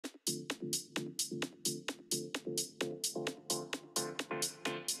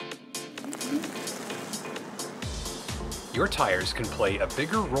Your tires can play a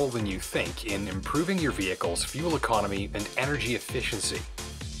bigger role than you think in improving your vehicle's fuel economy and energy efficiency.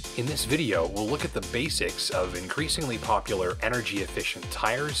 In this video, we'll look at the basics of increasingly popular energy-efficient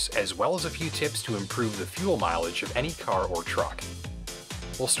tires, as well as a few tips to improve the fuel mileage of any car or truck.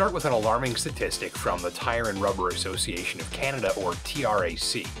 We'll start with an alarming statistic from the Tire and Rubber Association of Canada, or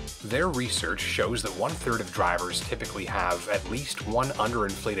TRAC. Their research shows that 1/3 of drivers typically have at least one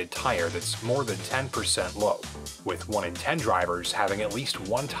underinflated tire that's more than 10% low, with 1 in 10 drivers having at least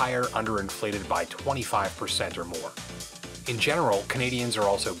one tire underinflated by 25% or more. In general, Canadians are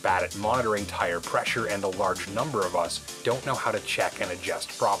also bad at monitoring tire pressure, and a large number of us don't know how to check and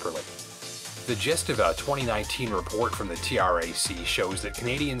adjust properly. The gist of a 2019 report from the TRAC shows that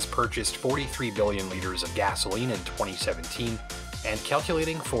Canadians purchased 43 billion liters of gasoline in 2017, and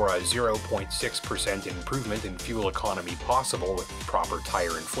calculating for a 0.6% improvement in fuel economy possible with proper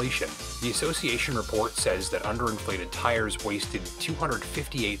tire inflation, the association report says that underinflated tires wasted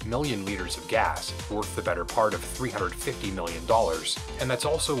 258 million liters of gas, worth the better part of $350 million, and that's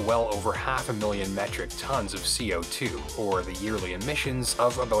also well over 500,000 metric tons of CO2, or the yearly emissions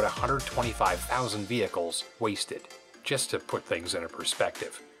of about 125,000 vehicles wasted, just to put things in a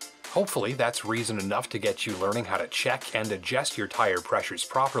perspective. Hopefully that's reason enough to get you learning how to check and adjust your tire pressures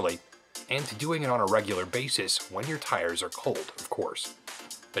properly, and doing it on a regular basis when your tires are cold, of course.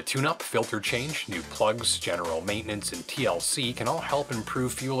 A tune-up, filter change, new plugs, general maintenance, and TLC can all help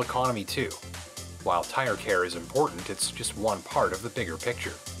improve fuel economy too. While tire care is important, it's just one part of the bigger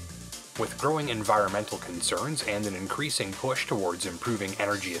picture. With growing environmental concerns and an increasing push towards improving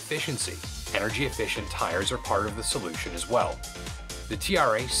energy efficiency, energy-efficient tires are part of the solution as well. The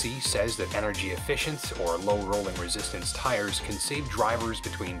TRAC says that energy-efficient or low-rolling resistance tires can save drivers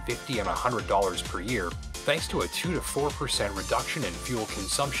between $50 and $100 per year thanks to a 2 to 4% reduction in fuel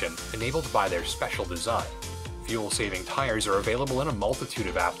consumption enabled by their special design. Fuel-saving tires are available in a multitude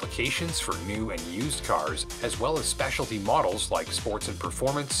of applications for new and used cars, as well as specialty models like sports and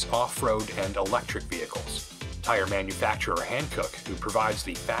performance, off-road, and electric vehicles. Tire manufacturer Hankook, who provides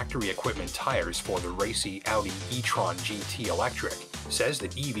the factory equipment tires for the racy Audi e-tron GT Electric, says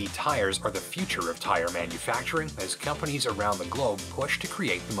that EV tires are the future of tire manufacturing as companies around the globe push to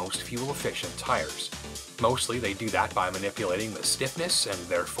create the most fuel-efficient tires. Mostly they do that by manipulating the stiffness and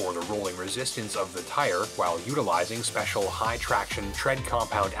therefore the rolling resistance of the tire while utilizing special high-traction tread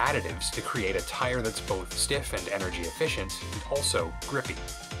compound additives to create a tire that's both stiff and energy efficient and also grippy.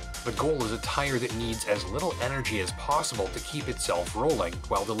 The goal is a tire that needs as little energy as possible to keep itself rolling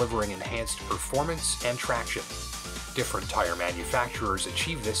while delivering enhanced performance and traction. Different tire manufacturers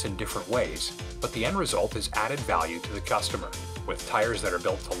achieve this in different ways, but the end result is added value to the customer, with tires that are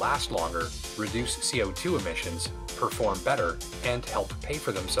built to last longer, reduce CO2 emissions, perform better, and help pay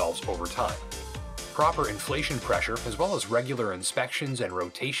for themselves over time. Proper inflation pressure, as well as regular inspections and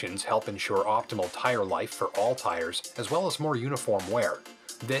rotations, help ensure optimal tire life for all tires, as well as more uniform wear.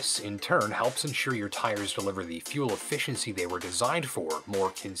 This, in turn, helps ensure your tires deliver the fuel efficiency they were designed for more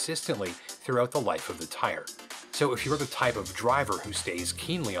consistently throughout the life of the tire. So if you're the type of driver who stays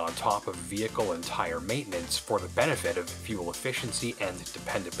keenly on top of vehicle and tire maintenance for the benefit of fuel efficiency and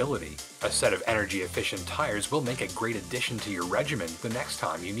dependability, a set of energy-efficient tires will make a great addition to your regimen the next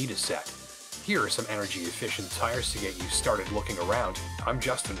time you need a set. Here are some energy-efficient tires to get you started looking around. I'm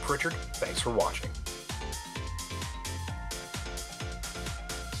Justin Pritchard. Thanks for watching.